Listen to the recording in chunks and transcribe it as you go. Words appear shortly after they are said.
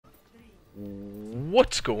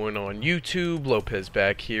What's going on YouTube? Lopez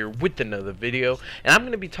back here with another video, and I'm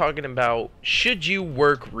going to be talking about should you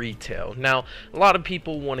work retail. Now, a lot of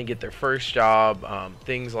people want to get their first job,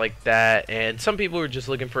 things like that, and some people are just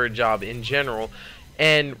looking for a job in general,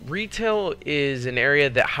 and retail is an area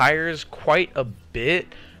that hires quite a bit,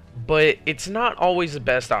 but it's not always the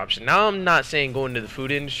best option. Now, I'm not saying go into the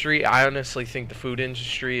food industry. I honestly think the food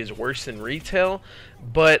industry is worse than retail,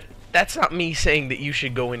 but that's not me saying that you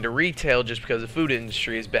should go into retail just because the food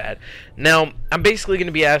industry is bad. Now, I'm basically going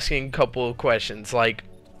to be asking a couple of questions. Like,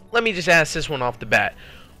 let me just ask this one off the bat.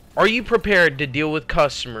 Are you prepared to deal with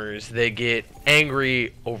customers that get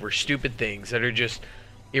angry over stupid things, that are just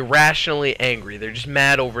irrationally angry? They're just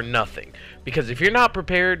mad over nothing. Because if you're not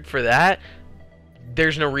prepared for that,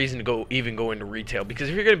 there's no reason to even go into retail. Because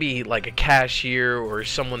if you're going to be like a cashier or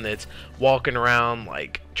someone that's walking around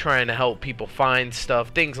like trying to help people find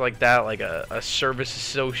stuff, things like that, like a service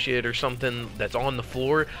associate or something that's on the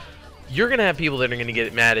floor, you're going to have people that are going to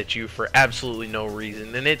get mad at you for absolutely no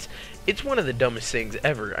reason. And it's one of the dumbest things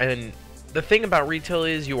ever. And the thing about retail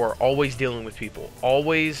is you are always dealing with people.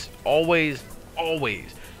 Always, always,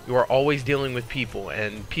 always. You are always dealing with people,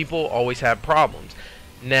 and people always have problems.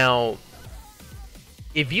 Now,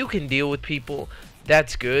 if you can deal with people,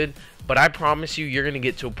 that's good, but I promise you, you're going to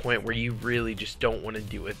get to a point where you really just don't want to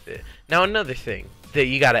deal with it. Now, another thing that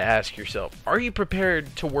you got to ask yourself, are you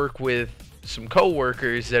prepared to work with some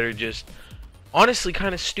coworkers that are just honestly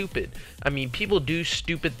kind of stupid? I mean, people do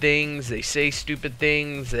stupid things, they say stupid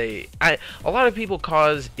things, a lot of people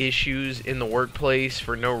cause issues in the workplace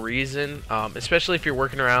for no reason, especially if you're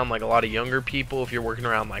working around like a lot of younger people. If you're working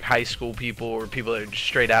around like high school people or people that are just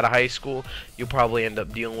straight out of high school, you'll probably end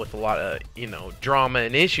up dealing with a lot of, drama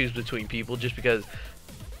and issues between people just because,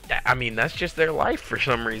 I mean, that's just their life for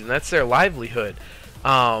some reason. That's their livelihood.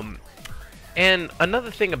 And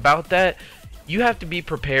another thing about that, you have to be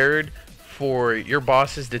prepared for your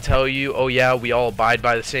bosses to tell you, oh yeah, we all abide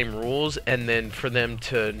by the same rules, and then for them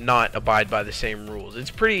to not abide by the same rules. It's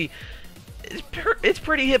pretty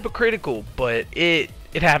hypocritical, but it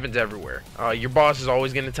happens everywhere. Your boss is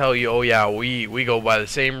always going to tell you, oh yeah, we go by the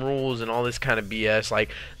same rules and all this kind of BS. Like,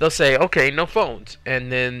 they'll say, okay, no phones,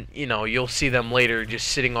 and then you'll see them later just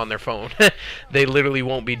sitting on their phone. They literally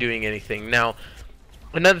won't be doing anything. Now,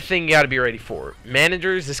 another thing you got to be ready for.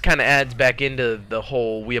 Managers, this kind of adds back into the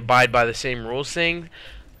whole we abide by the same rules thing.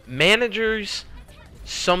 Managers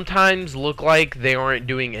sometimes look like they aren't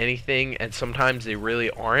doing anything, and sometimes they really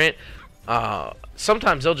aren't.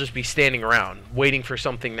 Sometimes they'll just be standing around waiting for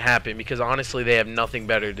something to happen because honestly they have nothing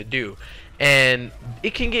better to do. And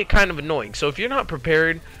it can get kind of annoying. So if you're not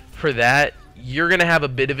prepared for that, you're going to have a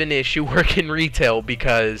bit of an issue working retail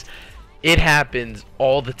because it happens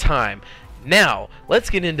all the time. Now, let's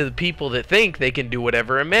get into the people that think they can do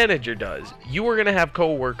whatever a manager does. You are going to have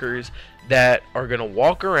coworkers that are going to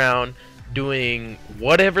walk around doing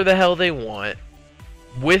whatever the hell they want,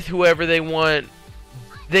 with whoever they want.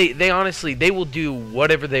 They honestly, they will do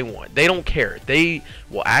whatever they want. They don't care. They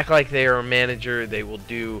will act like they are a manager. They will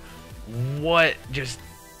do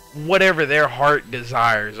whatever their heart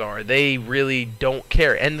desires are. They really don't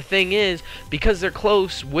care. And the thing is, because they're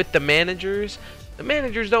close with the managers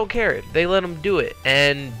don't care. They let them do it,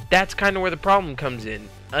 and that's kind of where the problem comes in.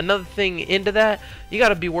 Another thing into that, you got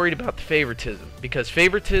to be worried about the favoritism, because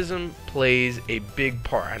favoritism plays a big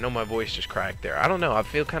part. I know my voice just cracked there. I don't know. I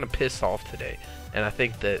feel kind of pissed off today, and I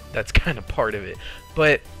think that's kind of part of it.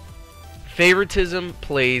 But favoritism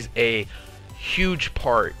plays a huge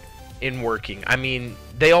part in working. I mean,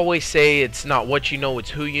 they always say it's not what you know,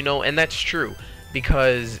 it's who you know, and that's true.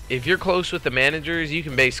 Because if you're close with the managers, you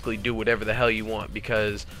can basically do whatever the hell you want,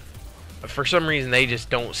 because for some reason they just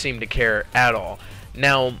don't seem to care at all.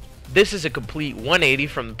 Now, this is a complete 180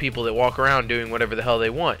 from the people that walk around doing whatever the hell they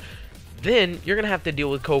want. Then you're going to have to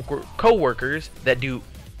deal with co-workers that do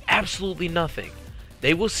absolutely nothing.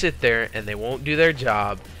 They will sit there and they won't do their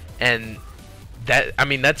job, and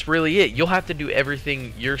that's really it. You'll have to do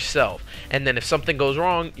everything yourself. And then if something goes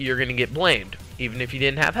wrong, you're going to get blamed, even if you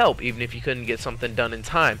didn't have help, even if you couldn't get something done in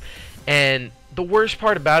time. And the worst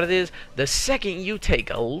part about it is, the second you take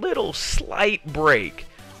a little slight break,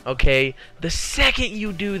 okay, the second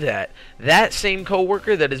you do that, that same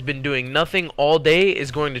coworker that has been doing nothing all day is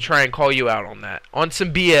going to try and call you out on that. On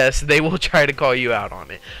some BS, they will try to call you out on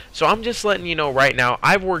it. So I'm just letting you know right now,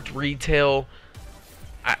 I've worked retail.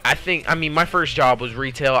 I mean, my first job was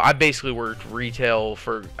retail. I've worked retail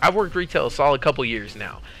a solid couple years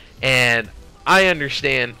now. And I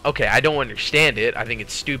understand, okay, I don't understand it. I think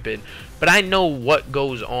it's stupid. But I know what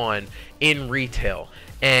goes on in retail.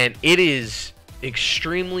 And it is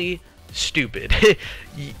extremely stupid.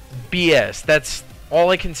 BS. That's all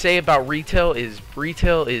I can say about retail is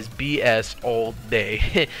BS all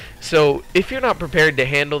day. So if you're not prepared to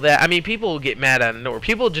handle that, I mean, people will get mad out of nowhere.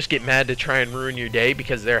 People just get mad to try and ruin your day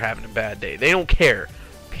because they're having a bad day. They don't care.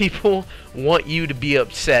 People want you to be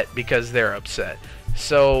upset because they're upset.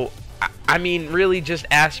 So I mean, really just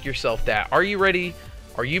ask yourself that. Are you ready?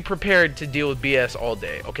 Are you prepared to deal with BS all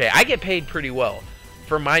day? Okay, I get paid pretty well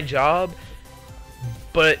for my job,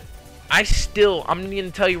 but I'm going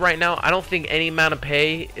to tell you right now, I don't think any amount of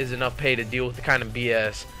pay is enough pay to deal with the kind of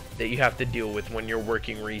BS that you have to deal with when you're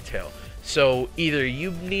working retail. So either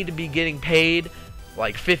you need to be getting paid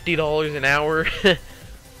like $50 an hour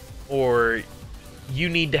or you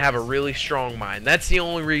need to have a really strong mind. That's the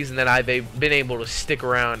only reason that I've been able to stick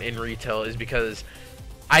around in retail, is because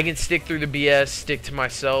I can stick through the BS, stick to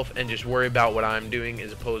myself, and just worry about what I'm doing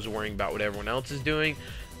as opposed to worrying about what everyone else is doing.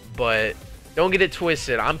 But don't get it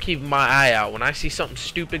twisted. I'm keeping my eye out. When I see something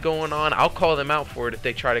stupid going on, I'll call them out for it if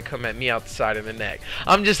they try to come at me out the side of the neck.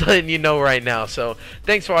 I'm just letting you know right now. So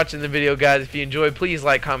thanks for watching the video, guys. If you enjoyed, please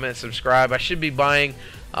like, comment, subscribe. I should be buying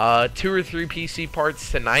 2 or 3 PC parts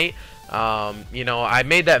tonight. You know, I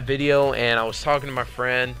made that video and I was talking to my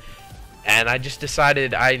friend, and I just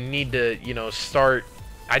decided I need to, you know,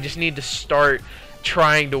 I just need to start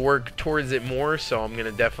trying to work towards it more. So I'm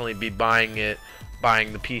gonna definitely be buying the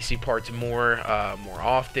PC parts more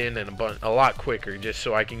often and a lot quicker, just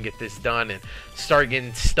so I can get this done and start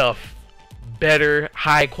getting stuff better,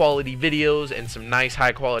 high quality videos and some nice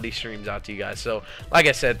high quality streams out to you guys. So like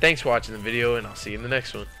I said, thanks for watching the video, and I'll see you in the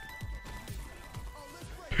next one.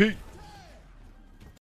 Peace.